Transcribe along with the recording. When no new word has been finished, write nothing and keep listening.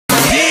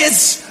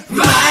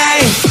Hello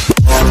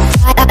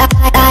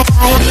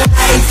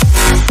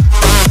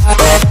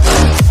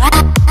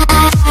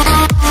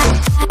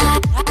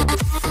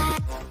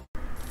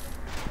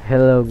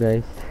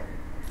guys,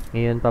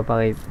 ngayon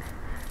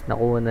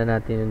nakuha na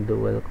natin yung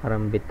dual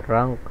karambit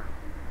rank.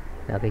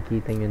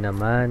 Nakikita nyo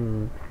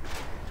naman,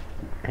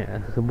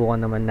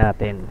 susubukan naman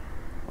natin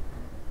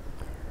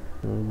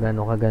kung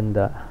gaano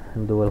kaganda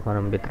yung dual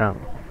karambit rank.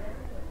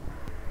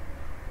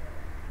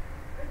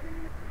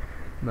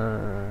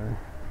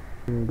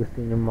 Kung gusto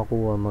nyo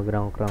makuha, mag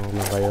rank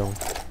lang kayo.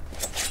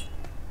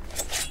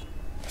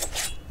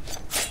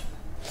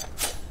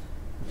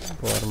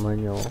 Forma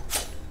nyo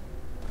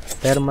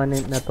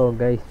permanent na to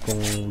guys,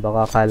 kung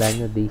baka kala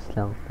nyo days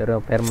lang, pero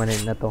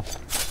permanent na to.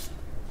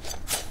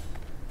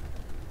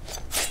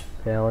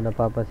 Kaya ako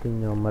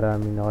napapasin nyo,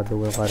 maraming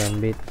nakadual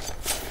karambit.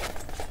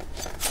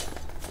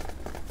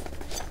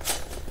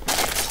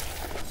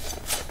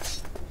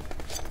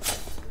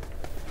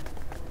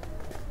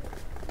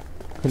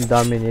 Ang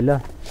dami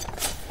nila.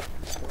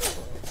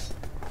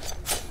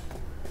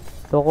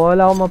 So kung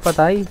wala akong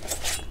mapatay,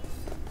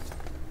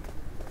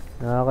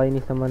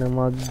 nakakainis naman ang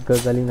mga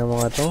gagaling na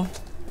mga to.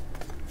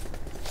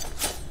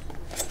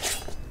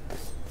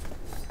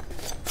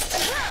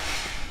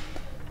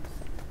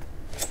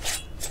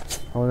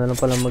 Ako na lang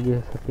pala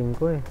mag-isa sa team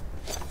ko eh.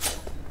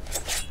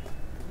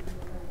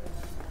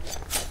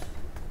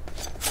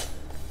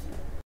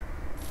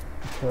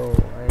 So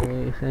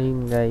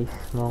ayun guys,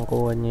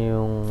 makukuha nyo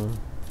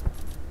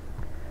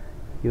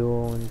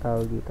yung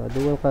tawag dito,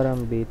 dual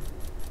karambit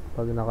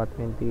pag naka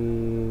 20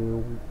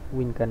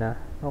 win ka na.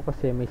 Ako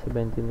kasi may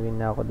 17 win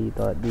na ako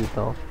dito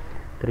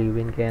 3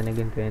 win kaya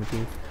naging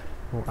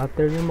 20.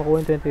 After nyo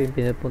makuha yung 20 win,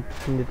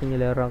 pindutin nyo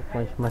lang rank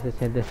punch,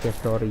 masasend sa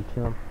storage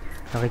nyo.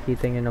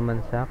 Nakikita nyo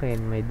naman sa akin,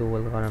 may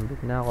dual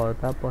karambit na ako.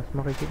 Tapos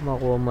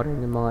makuha mo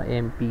rin yung mga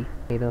MP.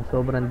 Ito,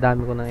 sobrang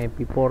dami ko ng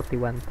MP,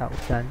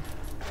 41,000.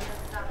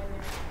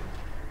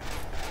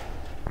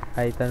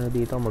 Kahit ano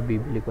dito,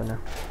 mabibili ko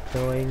na.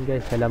 So ayun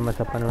guys, salamat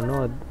sa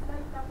panonood.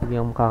 Huwag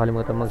nyo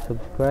makakalimutan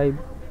mag-subscribe.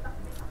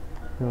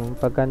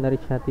 Pagka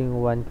na-reach natin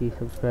yung 1k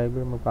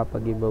subscriber,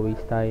 magpapag-giveaways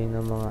tayo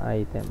ng mga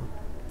item.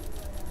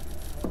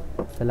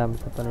 Salamat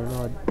sa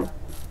panonood.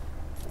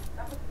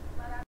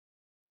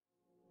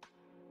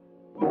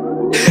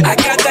 I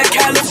got that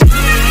kind of